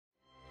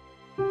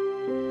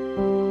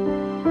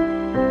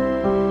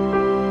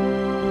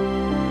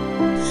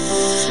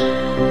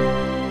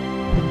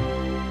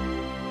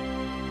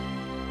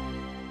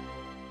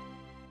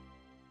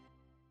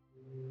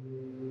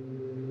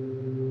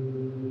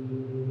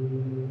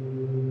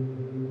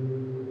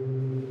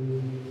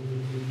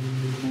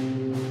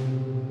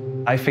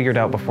I figured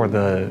out before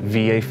the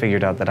VA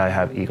figured out that I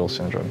have Eagle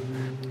syndrome.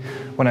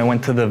 When I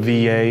went to the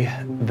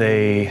VA,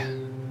 they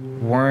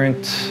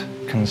weren't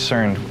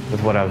concerned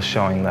with what I was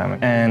showing them,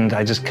 and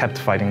I just kept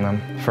fighting them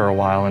for a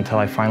while until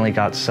I finally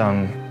got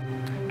some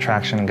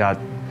traction and got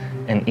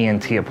an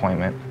ENT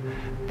appointment.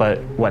 But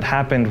what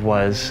happened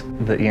was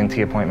the ENT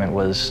appointment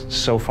was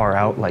so far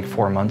out, like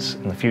 4 months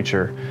in the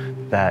future,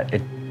 that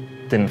it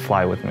didn't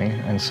fly with me.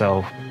 And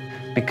so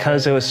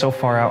because it was so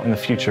far out in the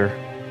future,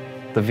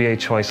 the VA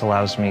choice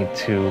allows me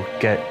to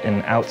get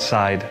an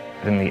outside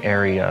in the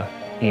area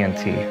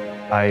ENT.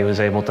 I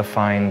was able to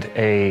find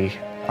an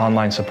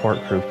online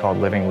support group called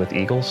Living with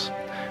Eagles,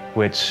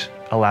 which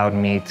allowed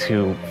me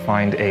to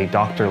find a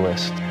doctor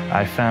list.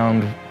 I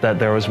found that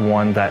there was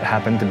one that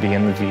happened to be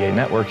in the VA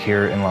network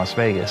here in Las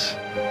Vegas.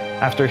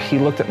 After he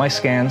looked at my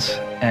scans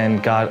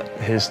and got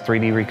his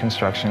 3D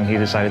reconstruction, he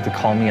decided to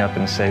call me up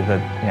and say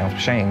that,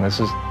 Shane, this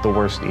is the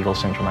worst Eagle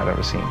syndrome I've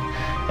ever seen,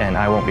 and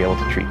I won't be able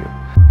to treat you.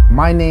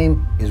 My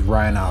name is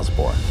Ryan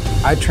Osborne.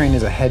 I trained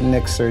as a head and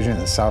neck surgeon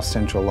in South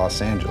Central Los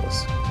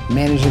Angeles,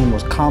 managing the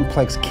most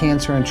complex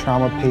cancer and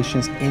trauma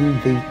patients in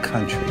the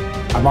country.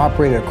 I've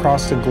operated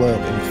across the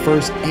globe in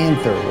first and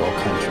third world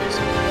countries.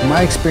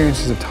 My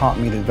experiences have taught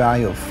me the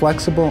value of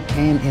flexible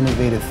and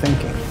innovative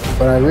thinking,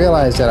 but I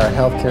realized that our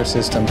healthcare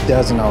system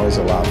doesn't always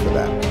allow for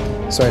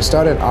that. So I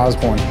started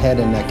Osborne Head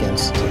and Neck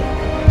Institute.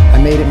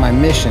 I made it my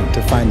mission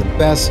to find the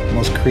best,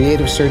 most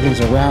creative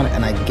surgeons around,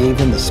 and I gave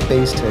them the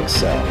space to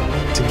excel.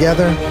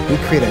 Together, we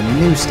create a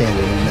new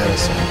standard in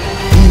medicine.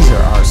 These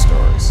are our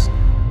stories.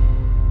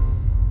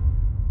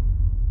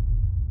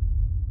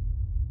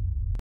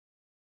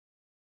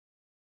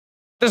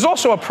 There's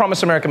also a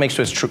promise America makes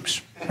to its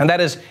troops, and that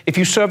is, if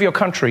you serve your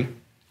country,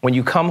 when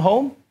you come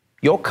home,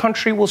 your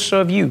country will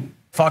serve you.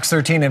 Fox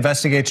 13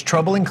 investigates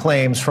troubling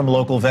claims from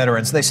local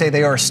veterans. They say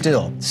they are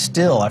still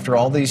after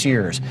all these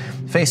years,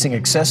 facing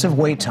excessive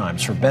wait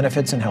times for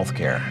benefits and health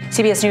care.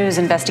 CBS News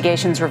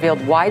investigations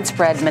revealed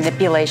widespread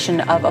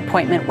manipulation of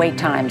appointment wait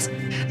times.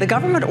 The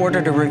government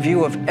ordered a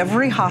review of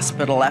every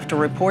hospital after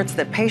reports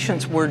that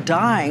patients were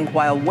dying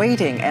while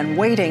waiting and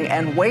waiting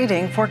and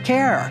waiting for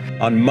care.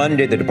 On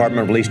Monday, the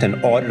department released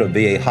an audit of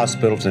VA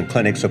hospitals and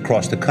clinics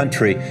across the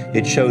country.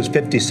 It shows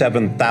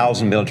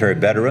 57,000 military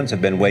veterans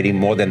have been waiting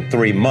more than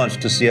 3 months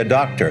to see a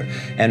doctor,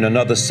 and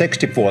another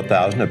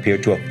 64,000 appear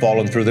to have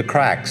fallen through the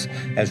cracks.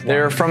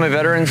 They're from a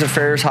Veterans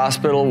Affairs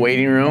Hospital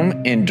waiting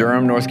room in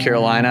Durham, North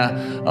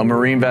Carolina. A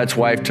Marine vet's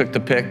wife took the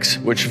pics,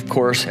 which of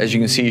course, as you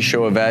can see,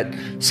 show a vet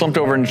slumped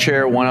over in a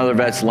chair, one other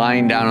vet's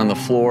lying down on the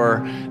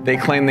floor. They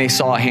claim they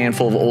saw a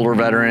handful of older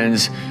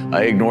veterans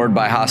ignored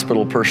by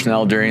hospital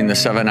personnel during the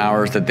 7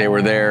 hours that they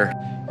were there.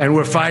 And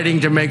we're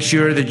fighting to make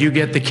sure that you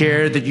get the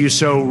care that you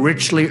so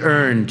richly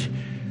earned.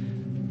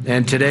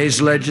 And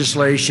today's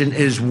legislation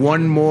is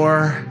one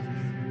more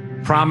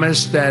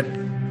promise that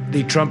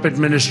the Trump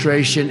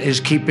administration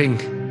is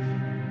keeping.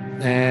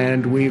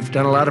 And we've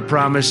done a lot of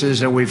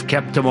promises and we've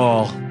kept them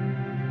all.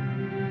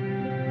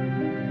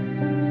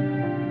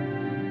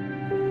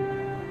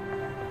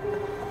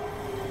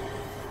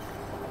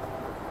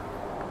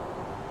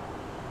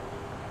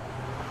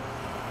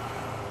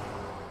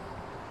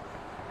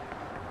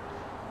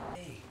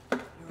 Hey,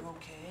 you're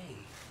okay.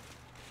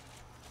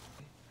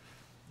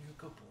 You're a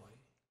good boy.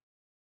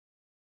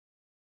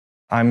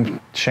 I'm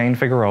Shane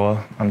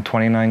Figueroa. I'm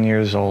 29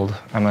 years old.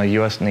 I'm a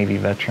U.S. Navy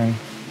veteran.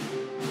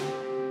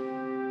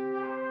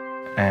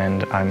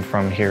 And I'm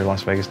from here,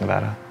 Las Vegas,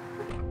 Nevada.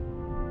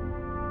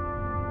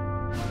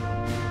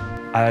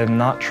 I'm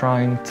not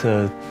trying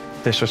to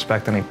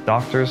disrespect any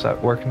doctors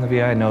that work in the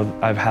VA. I know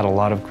I've had a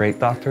lot of great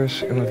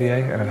doctors in the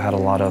VA, and I've had a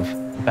lot of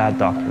bad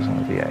doctors in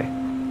the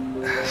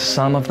VA.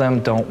 Some of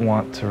them don't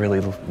want to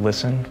really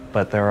listen,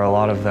 but there are a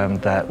lot of them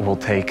that will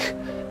take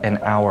an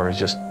hour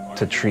just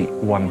to treat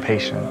one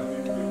patient.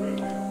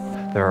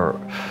 There are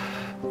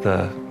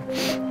the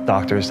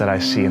doctors that I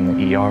see in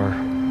the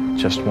ER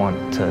just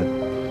want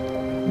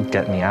to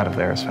get me out of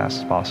there as fast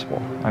as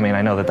possible. I mean,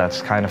 I know that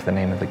that's kind of the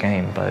name of the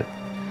game, but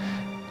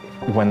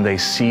when they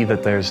see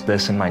that there's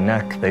this in my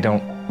neck, they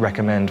don't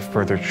recommend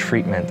further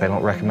treatment. They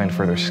don't recommend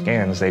further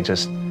scans. They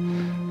just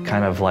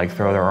kind of like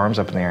throw their arms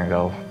up in the air and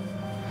go,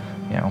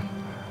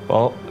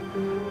 well,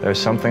 there's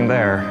something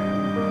there.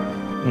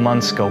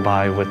 Months go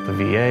by with the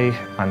VA.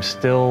 I'm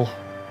still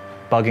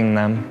bugging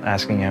them,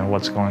 asking,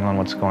 what's going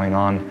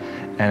on?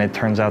 And it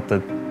turns out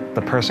that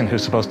the person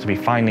who's supposed to be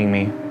finding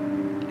me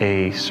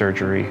a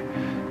surgery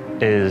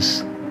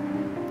is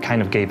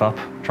kind of gave up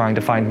trying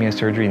to find me a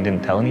surgery and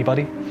didn't tell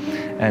anybody.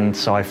 And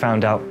so I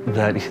found out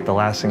that the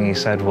last thing he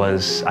said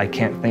was, I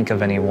can't think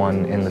of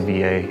anyone in the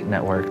VA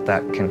network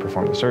that can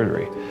perform the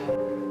surgery.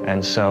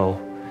 And so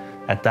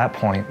at that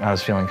point, I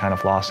was feeling kind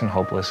of lost and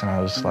hopeless, and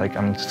I was like,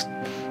 I'm just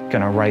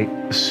gonna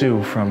write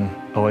Sue from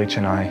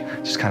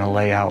OHNI, just kind of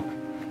lay out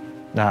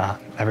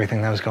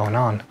everything that was going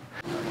on.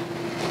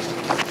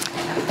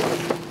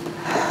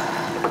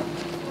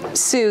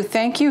 Sue,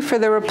 thank you for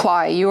the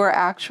reply. You are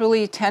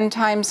actually 10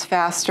 times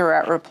faster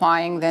at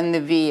replying than the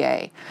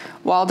VA.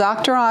 While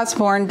Dr.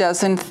 Osborne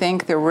doesn't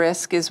think the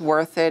risk is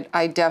worth it,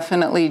 I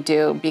definitely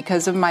do.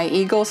 Because of my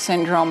Eagle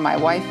syndrome, my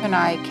wife and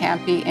I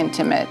can't be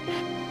intimate.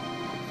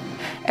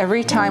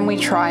 Every time we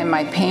try,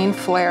 my pain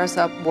flares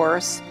up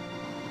worse.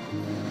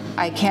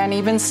 I can't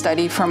even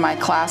study for my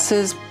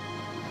classes.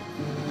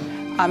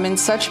 I'm in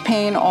such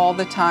pain all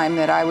the time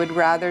that I would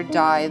rather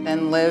die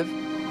than live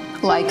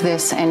like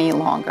this any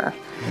longer.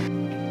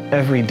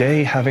 Every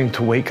day having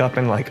to wake up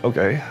and like,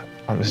 okay,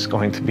 I'm just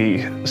going to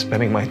be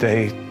spending my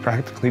day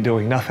practically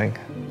doing nothing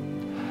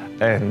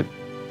and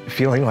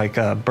feeling like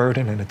a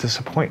burden and a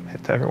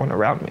disappointment to everyone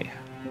around me.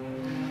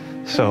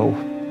 So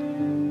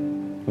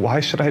why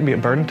should I be a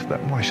burden to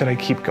them? Why should I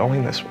keep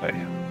going this way?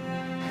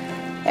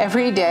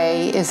 Every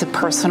day is a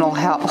personal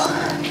hell.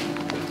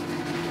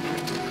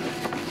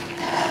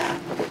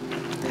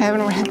 I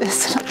haven't read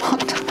this in a long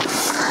time.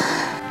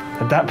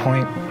 At that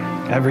point,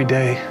 every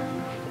day,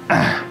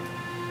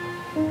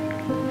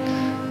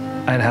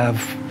 I'd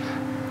have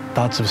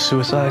thoughts of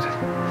suicide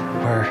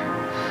where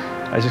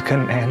I just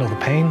couldn't handle the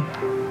pain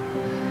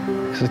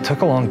because it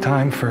took a long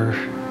time for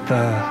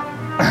the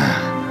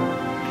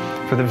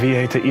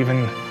VA to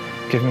even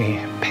give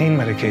me pain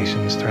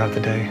medications throughout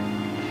the day.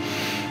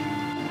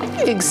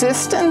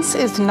 Existence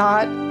is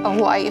not a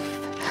life.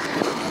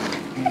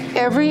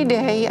 Every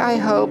day I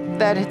hope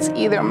that it's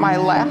either my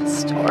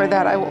last or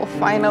that I will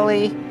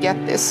finally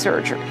get this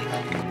surgery.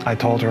 I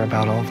told her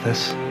about all of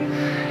this,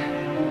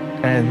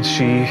 and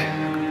she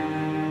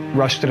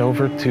rushed it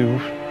over to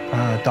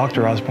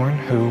Dr. Osborne,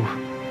 who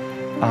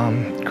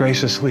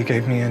graciously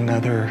gave me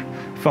another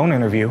phone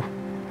interview,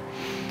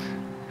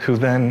 who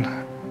then,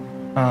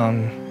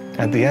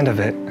 at the end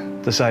of it,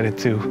 decided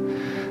to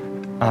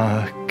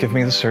give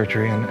me the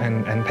surgery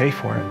and pay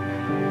for it,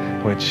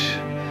 which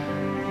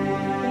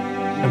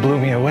it blew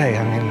me away.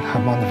 I mean,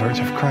 I'm on the verge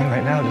of crying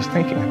right now just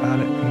thinking about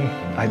it, and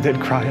I did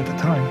cry at the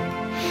time.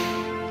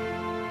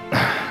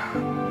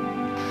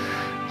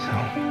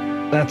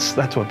 So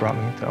that's what brought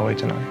me to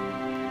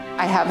OHNI.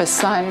 I have a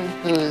son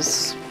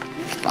who's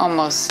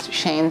almost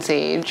Shane's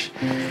age,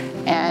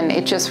 and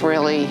it just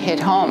really hit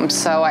home.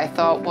 So I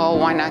thought, well,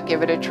 why not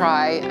give it a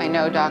try? I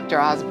know Dr.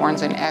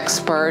 Osborne's an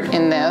expert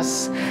in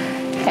this,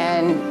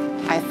 and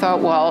I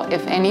thought, well,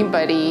 if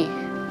anybody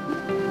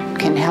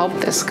can help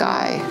this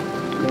guy,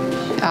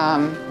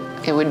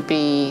 it would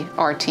be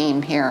our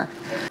team here.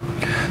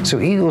 So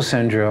Eagle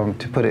syndrome,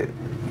 to put it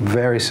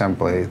very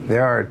simply,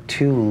 there are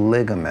two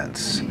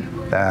ligaments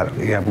that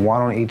you have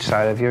one on each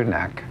side of your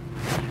neck,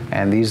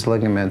 and these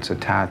ligaments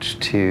attach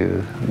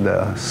to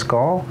the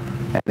skull,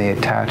 and they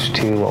attach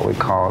to what we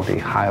call the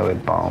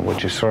hyoid bone,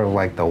 which is sort of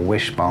like the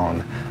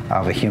wishbone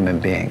of a human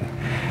being.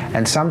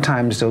 And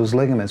sometimes those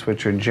ligaments,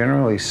 which are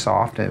generally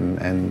soft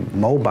and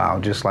mobile,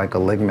 just like a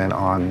ligament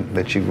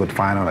that you would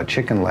find on a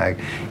chicken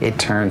leg, it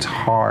turns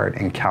hard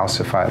and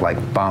calcified like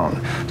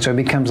bone. So it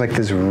becomes like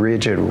these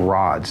rigid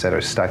rods that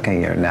are stuck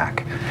in your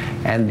neck.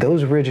 And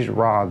those rigid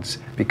rods,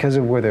 because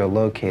of where they're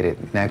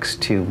located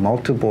next to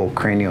multiple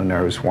cranial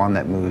nerves, one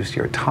that moves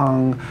your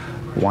tongue,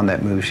 one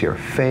that moves your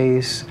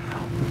face,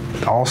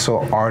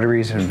 also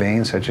arteries and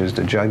veins such as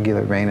the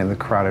jugular vein and the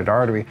carotid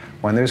artery,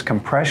 when there's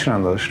compression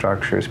on those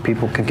structures,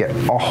 people can get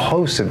a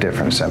host of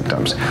different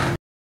symptoms.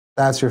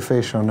 That's your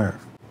facial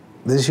nerve.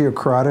 This is your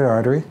carotid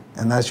artery,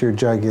 and that's your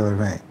jugular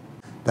vein.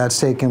 That's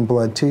taking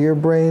blood to your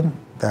brain,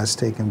 that's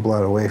taking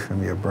blood away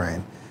from your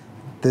brain.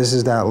 This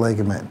is that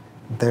ligament.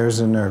 There's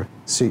a nerve.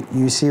 So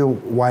you see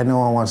why no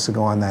one wants to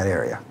go in that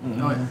area.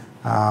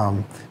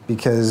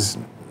 Because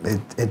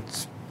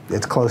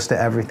it's close to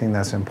everything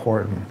that's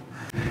important.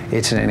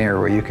 It's in an area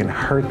where you can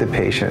hurt the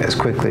patient as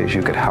quickly as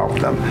you could help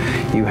them.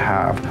 You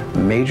have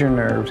major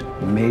nerves,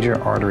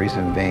 major arteries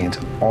and veins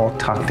all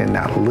tucked in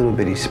that little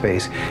bitty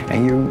space,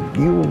 and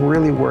you're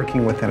really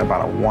working within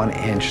about a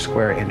 1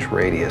 square inch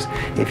radius.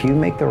 If you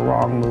make the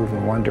wrong move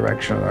in one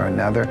direction or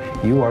another,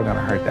 you are going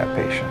to hurt that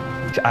patient.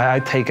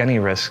 I'd take any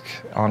risk,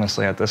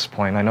 honestly, at this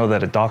point. I know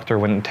that a doctor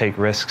wouldn't take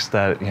risks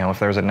that, if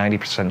there was a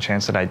 90%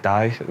 chance that I'd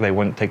die, they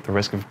wouldn't take the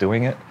risk of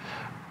doing it.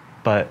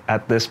 But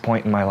at this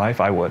point in my life,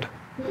 I would.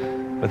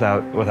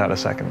 Without a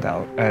second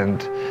doubt.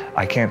 And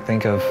I can't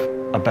think of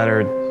a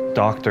better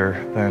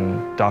doctor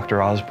than Dr.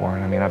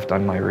 Osborne. I mean, I've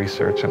done my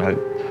research and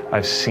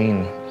I've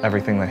seen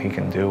everything that he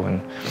can do.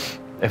 And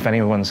if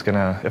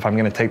I'm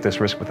gonna take this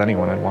risk with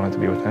anyone, I'd want it to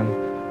be with him.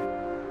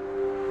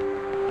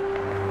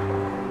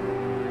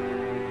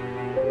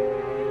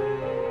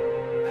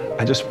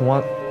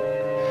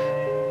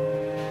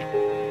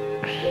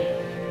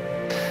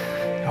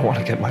 I want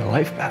to get my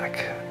life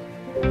back.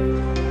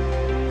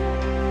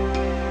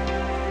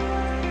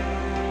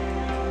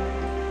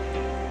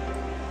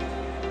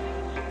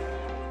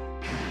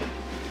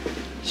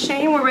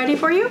 Shane, we're ready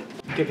for you?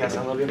 Okay, Cass,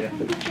 I love you. Yeah.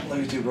 Love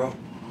you too, bro.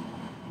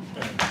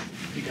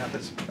 You got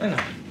this. I know.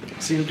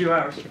 See you in a few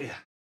hours. Yeah.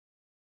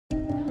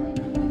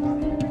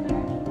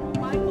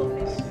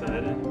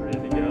 Excited, ready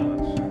to go.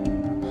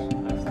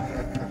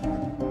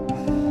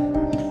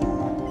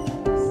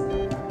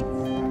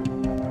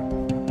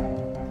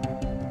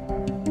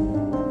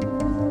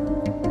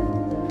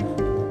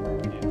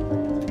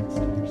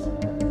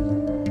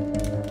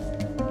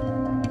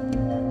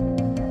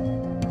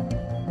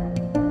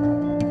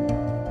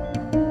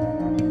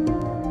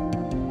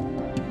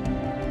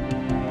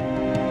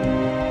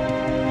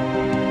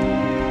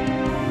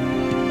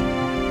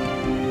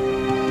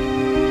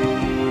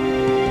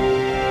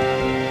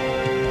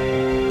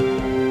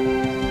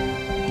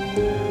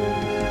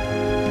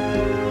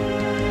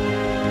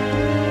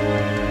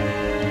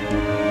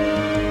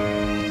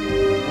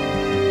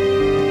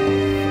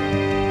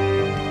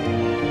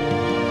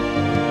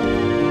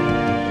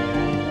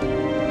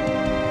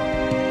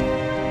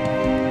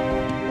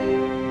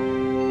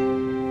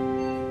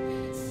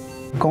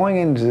 Going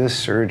into this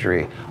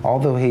surgery,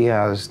 although he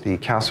has the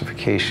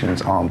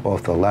calcifications on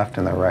both the left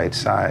and the right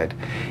side,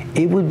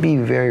 it would be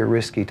very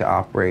risky to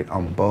operate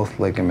on both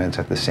ligaments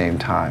at the same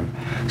time.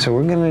 So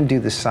we're going to do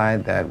the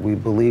side that we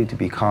believe to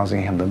be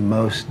causing him the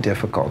most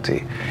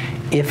difficulty.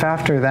 If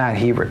after that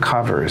he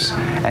recovers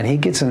and he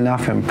gets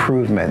enough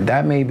improvement,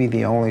 that may be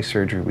the only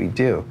surgery we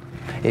do.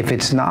 If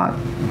it's not,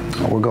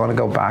 we're going to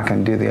go back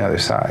and do the other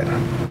side.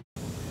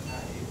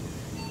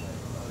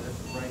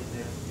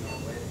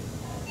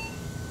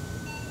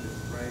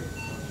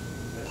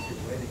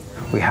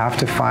 We have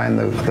to find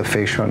the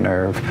facial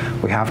nerve,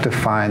 we have to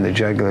find the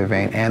jugular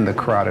vein and the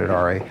carotid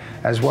artery,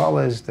 as well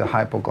as the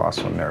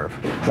hypoglossal nerve.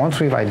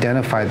 Once we've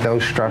identified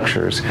those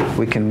structures,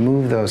 we can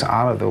move those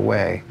out of the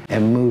way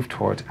and move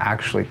towards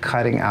actually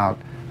cutting out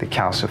the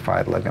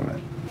calcified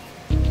ligament.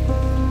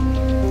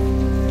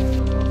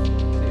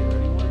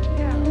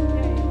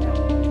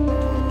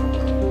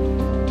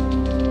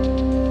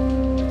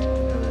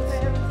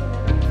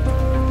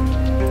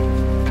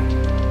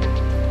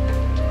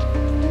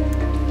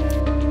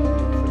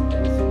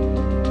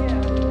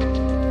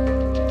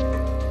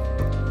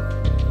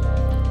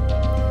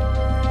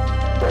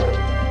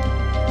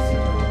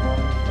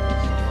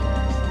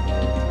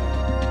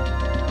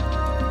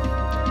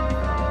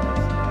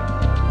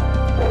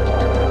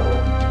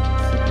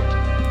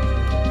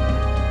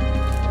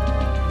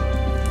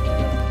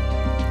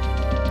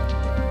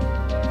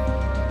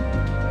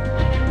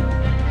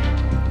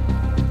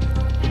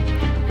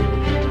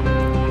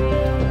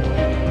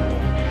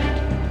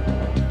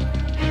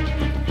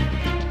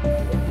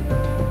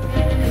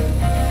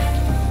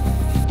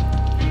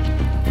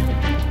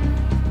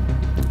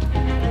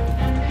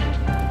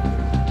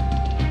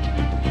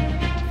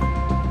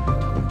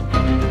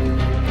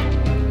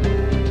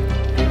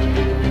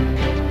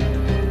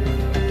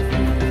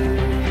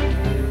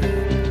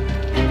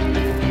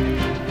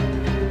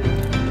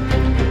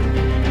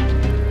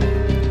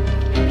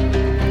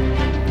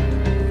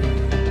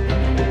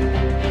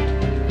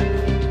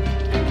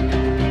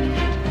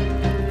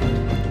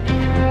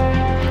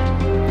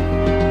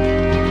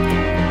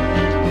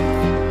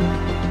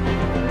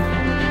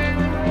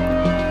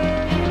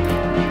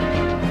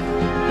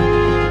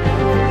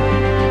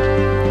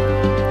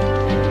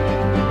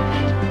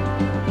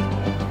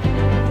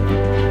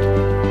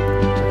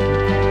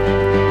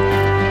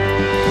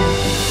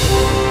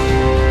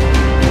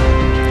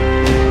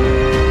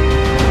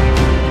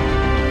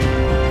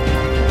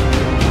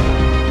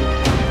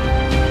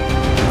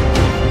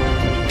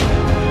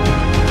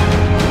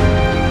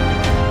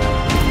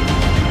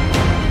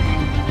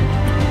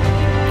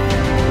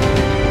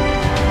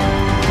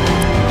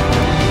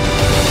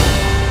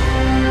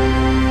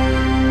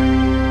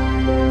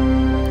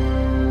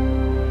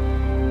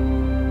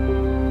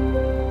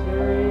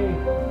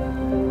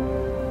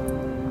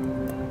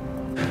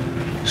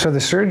 So the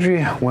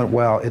surgery went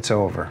well, it's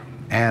over.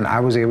 And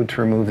I was able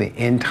to remove the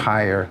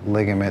entire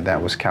ligament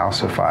that was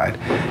calcified.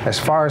 As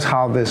far as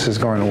how this is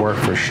going to work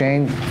for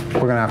Shane,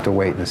 we're gonna have to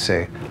wait and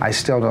see. I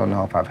still don't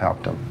know if I've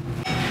helped him.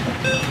 All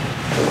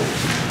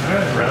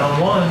right,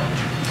 round one,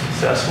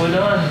 successfully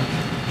done.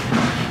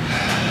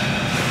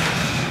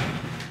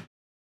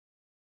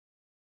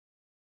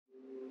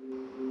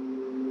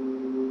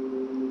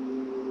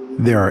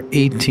 There are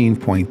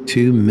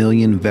 18.2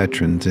 million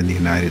veterans in the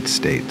United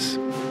States.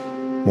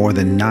 More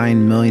than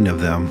 9 million of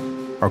them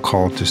are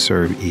called to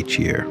serve each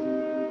year.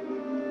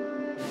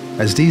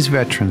 As these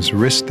veterans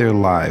risk their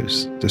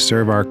lives to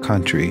serve our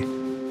country,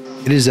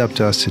 it is up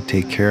to us to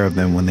take care of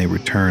them when they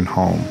return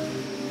home.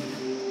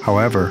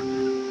 However,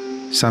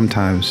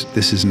 sometimes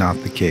this is not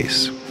the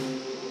case.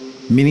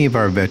 Many of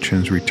our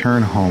veterans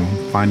return home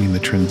finding the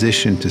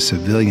transition to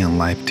civilian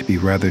life to be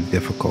rather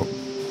difficult.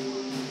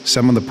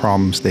 Some of the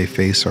problems they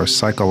face are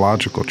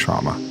psychological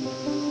trauma,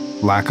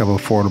 lack of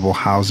affordable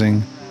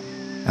housing,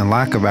 and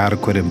lack of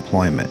adequate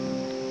employment.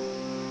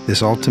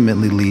 This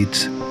ultimately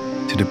leads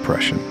to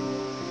depression.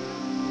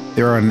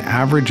 There are an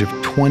average of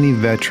 20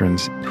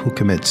 veterans who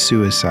commit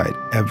suicide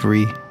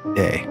every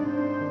day.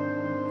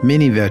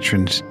 Many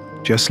veterans,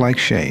 just like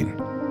Shane,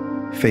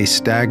 face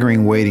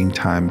staggering waiting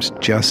times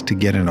just to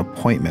get an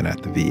appointment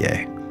at the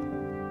VA.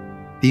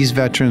 These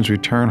veterans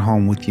return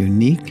home with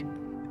unique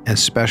and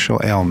special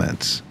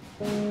ailments.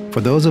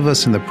 For those of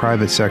us in the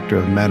private sector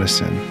of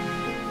medicine,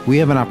 we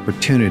have an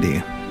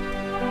opportunity.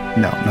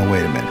 No,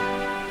 wait a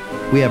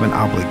minute. We have an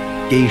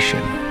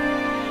obligation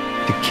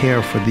to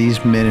care for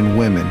these men and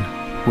women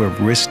who have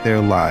risked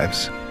their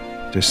lives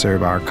to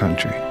serve our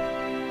country.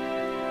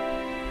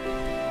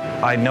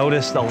 I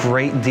noticed a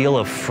great deal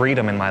of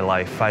freedom in my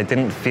life. I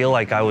didn't feel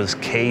like I was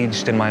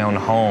caged in my own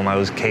home. I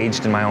was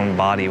caged in my own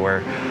body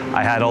where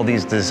I had all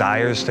these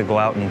desires to go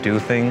out and do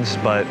things,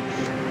 but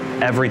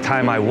every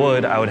time I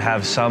would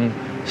have some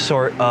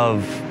sort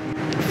of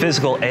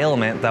physical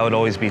ailment that would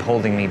always be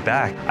holding me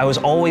back. I was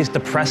always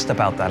depressed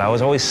about that. I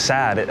was always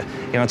sad.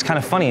 It's kind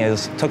of funny.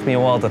 It took me a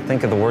while to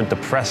think of the word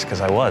depressed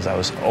because I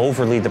was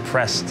overly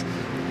depressed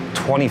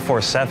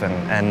 24/7,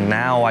 and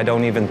now I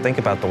don't even think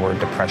about the word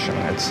depression.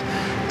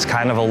 It's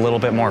kind of a little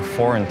bit more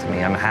foreign to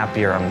me. I'm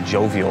happier, I'm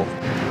jovial.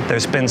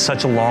 There's been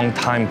such a long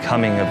time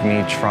coming of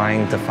me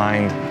trying to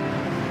find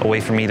a way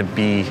for me to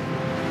be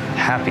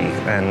happy,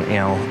 and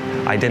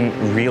I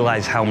didn't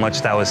realize how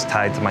much that was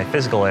tied to my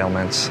physical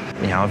ailments.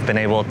 I've been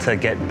able to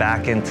get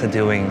back into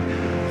doing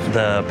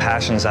the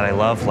passions that I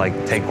love, like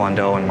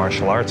Taekwondo and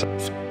martial arts.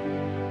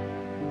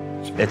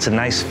 It's a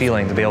nice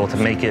feeling to be able to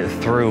make it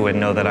through and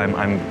know that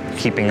I'm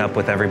keeping up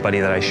with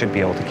everybody that I should be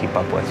able to keep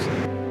up with.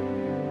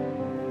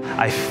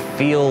 I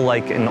feel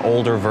like an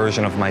older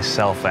version of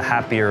myself, a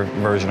happier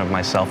version of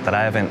myself that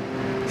I haven't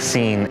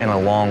seen in a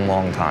long,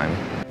 long time.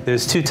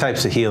 There's two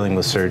types of healing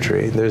with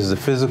surgery. There's the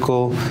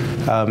physical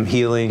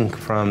healing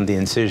from the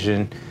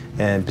incision,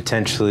 and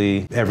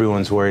potentially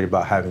everyone's worried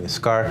about having a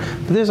scar.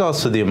 But there's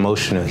also the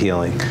emotional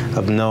healing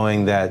of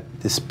knowing that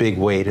this big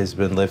weight has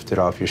been lifted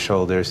off your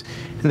shoulders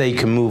and that you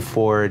can move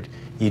forward.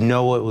 You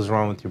know what was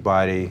wrong with your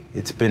body,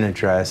 it's been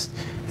addressed,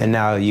 and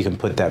now you can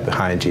put that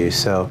behind you.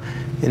 So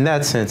in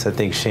that sense, I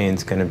think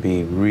Shane's gonna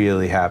be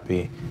really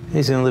happy, and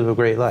he's gonna live a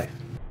great life.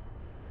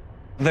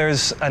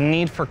 There's a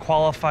need for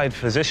qualified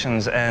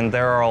physicians, and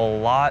there are a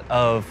lot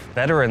of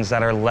veterans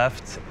that are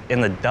left in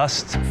the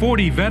dust.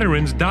 40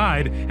 veterans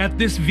died at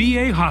this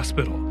VA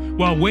hospital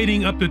while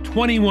waiting up to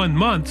 21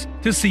 months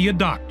to see a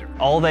doctor.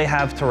 All they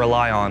have to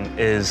rely on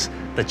is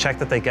the check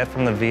that they get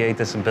from the VA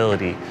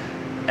disability,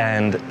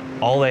 and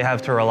all they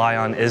have to rely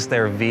on is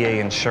their VA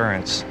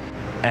insurance.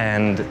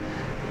 And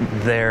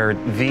their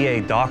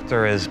VA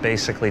doctor is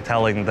basically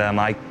telling them,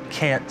 I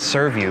can't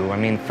serve you. I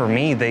mean, for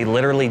me, they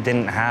literally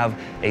didn't have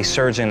a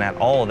surgeon at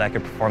all that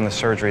could perform the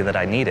surgery that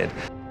I needed.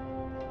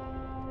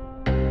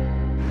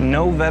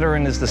 No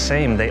veteran is the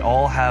same. They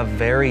all have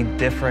very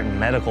different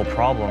medical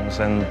problems,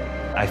 and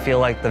I feel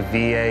like the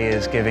VA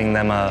is giving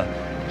them a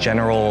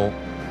general,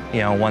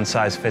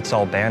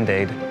 one-size-fits-all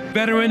Band-Aid.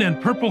 Veteran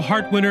and Purple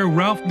Heart winner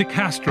Ralph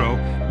DeCastro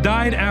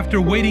died after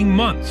waiting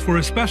months for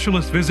a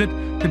specialist visit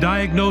to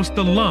diagnose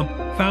the lump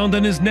found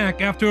on his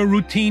neck after a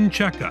routine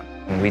checkup.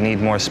 We need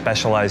more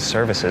specialized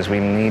services. We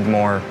need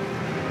more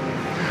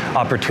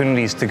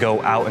opportunities to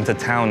go out into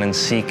town and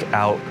seek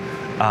out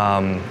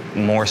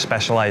more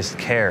specialized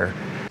care.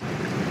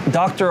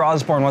 Dr.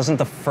 Osborne wasn't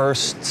the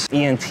first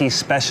ENT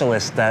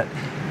specialist that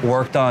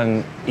worked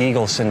on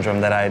Eagle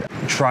syndrome that I'd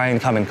try and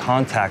come in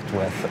contact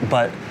with,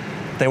 but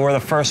they were the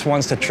first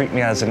ones to treat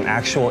me as an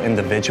actual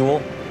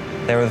individual.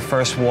 They were the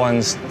first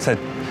ones to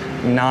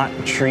not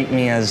treat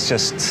me as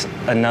just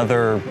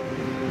another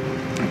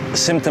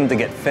symptom to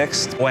get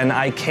fixed. When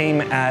I came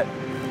at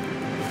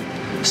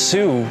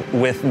Sue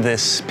with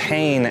this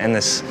pain and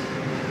this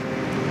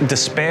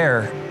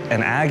despair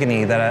and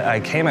agony that I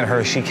came at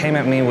her, she came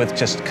at me with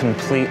just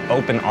complete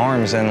open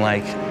arms and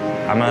like,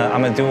 I'm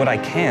gonna do what I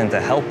can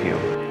to help you.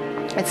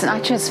 It's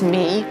not just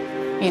me.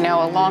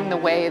 Along the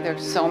way,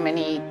 there's so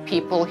many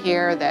people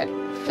here that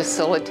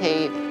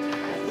facilitate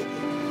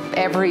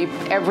every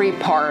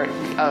part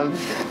of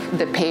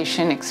the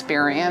patient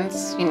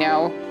experience.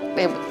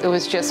 It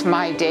was just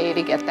my day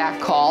to get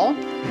that call.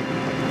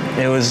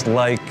 It was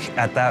like,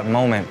 at that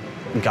moment,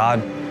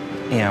 God,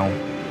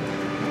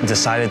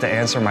 decided to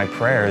answer my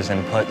prayers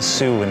and put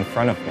Sue in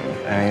front of me.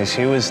 I mean,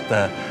 she was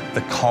the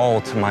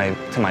call to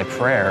my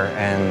prayer,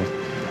 and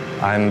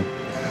I'm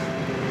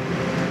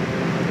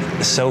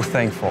so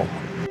thankful.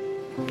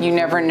 You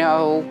never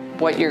know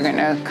what you're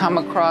gonna come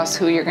across,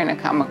 who you're gonna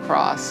come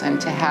across, and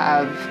to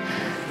have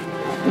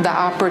the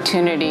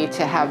opportunity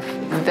to have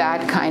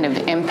that kind of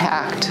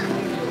impact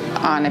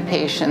on a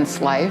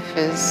patient's life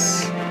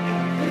is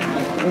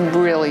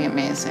really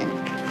amazing.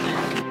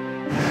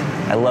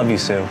 I love you,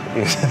 Sue.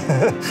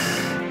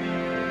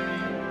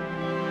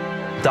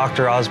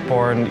 Dr.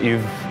 Osborne,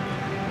 you've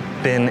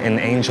been an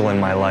angel in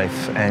my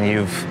life, and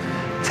you've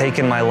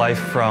taken my life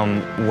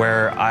from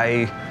where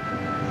I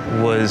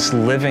was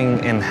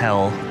living in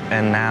hell,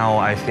 and now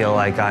I feel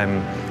like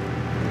I'm,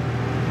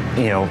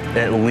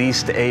 at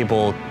least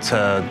able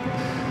to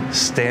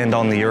stand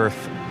on the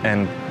earth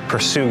and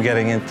pursue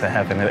getting into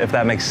heaven, if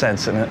that makes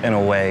sense in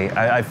a way.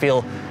 I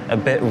feel a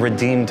bit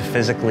redeemed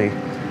physically,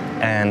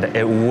 and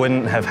it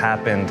wouldn't have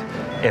happened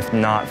if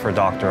not for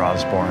Dr.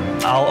 Osborne.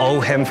 I'll owe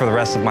him for the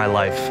rest of my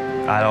life.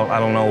 I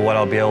don't know what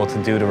I'll be able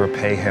to do to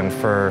repay him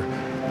for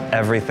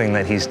everything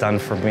that he's done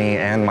for me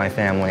and my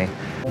family.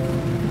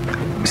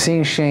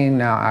 Seeing Shane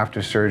now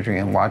after surgery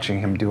and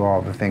watching him do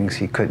all the things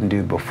he couldn't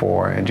do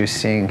before, and just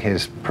seeing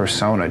his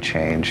persona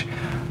change,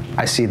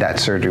 I see that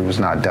surgery was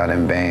not done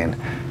in vain,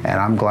 and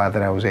I'm glad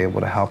that I was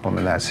able to help him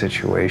in that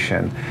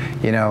situation.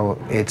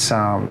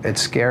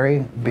 It's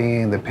scary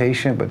being the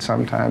patient, but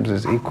sometimes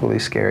it's equally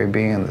scary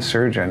being the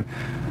surgeon.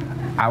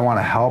 I want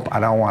to help,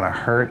 I don't want to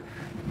hurt,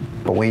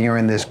 but when you're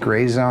in this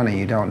gray zone and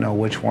you don't know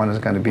which one is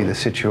going to be the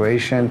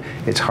situation,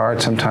 it's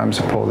hard sometimes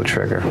to pull the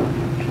trigger,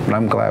 but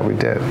I'm glad we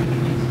did.